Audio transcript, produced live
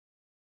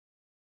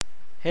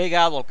Hey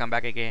guys, welcome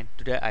back again.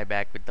 Today I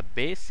back with the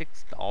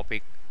basics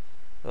topic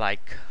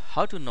like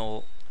how to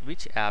know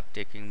which app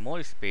taking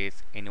more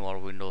space in your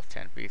Windows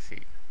 10 PC.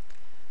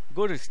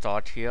 Go to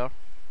start here,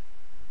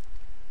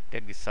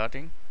 take the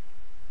setting,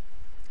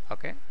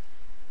 okay.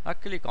 Now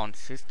click on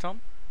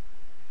system,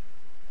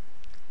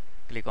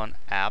 click on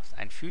apps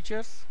and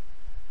features.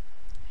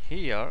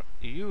 Here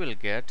you will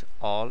get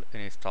all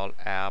installed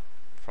app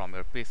from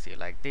your PC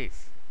like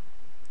this.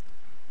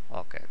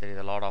 Okay, there is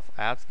a lot of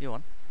apps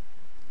given.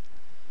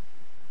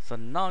 So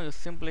now you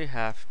simply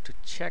have to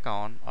check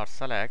on or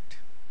select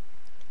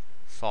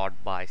sort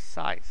by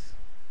size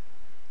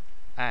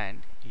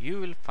and you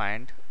will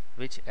find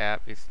which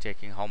app is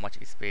taking how much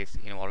space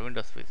in our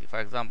Windows PC. For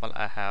example,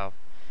 I have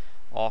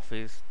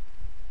Office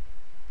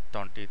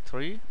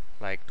 23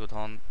 like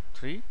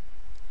 2003.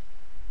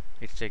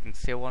 It's taking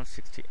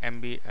 760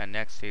 MB, and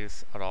next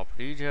is Adobe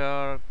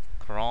Reader,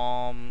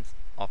 Chrome,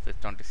 Office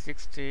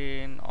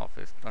 2016,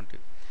 Office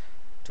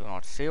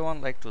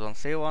 2007 like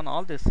 2007,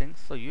 all these things.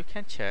 So you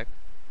can check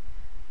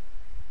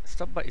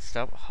step by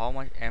step how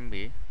much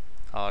MB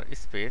or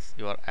space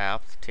your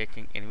apps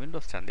taking in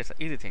Windows 10. That's an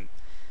easy thing.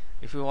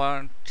 If you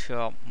want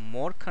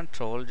more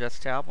control,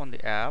 just tap on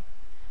the app.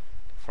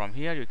 From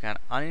here you can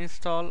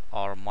uninstall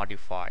or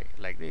modify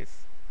like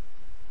this.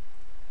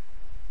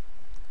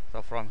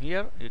 So from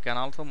here you can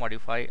also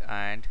modify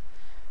and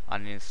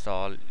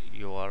uninstall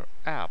your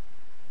app.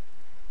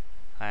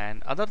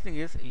 And other thing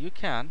is you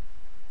can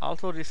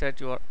also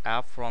reset your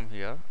app from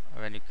here.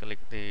 When you click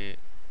the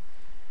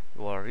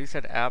your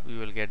reset app, you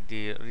will get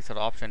the reset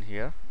option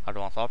here,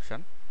 advanced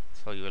option.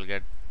 So you will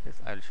get this.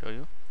 I will show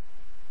you.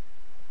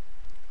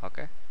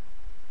 Okay,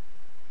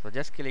 so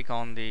just click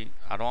on the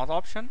advanced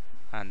option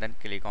and then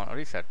click on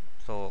reset.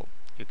 So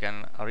you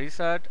can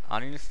reset,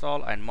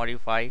 uninstall and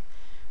modify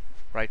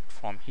right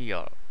from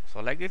here.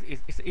 So like this,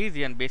 it's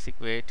easy and basic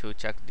way to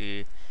check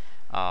the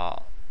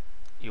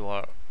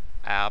your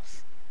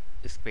apps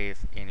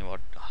space in your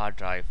hard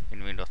drive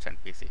in Windows 10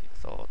 PC.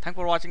 So thanks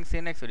for watching. See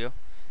you next video.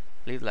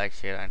 Please like,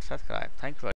 share and subscribe. Thank you.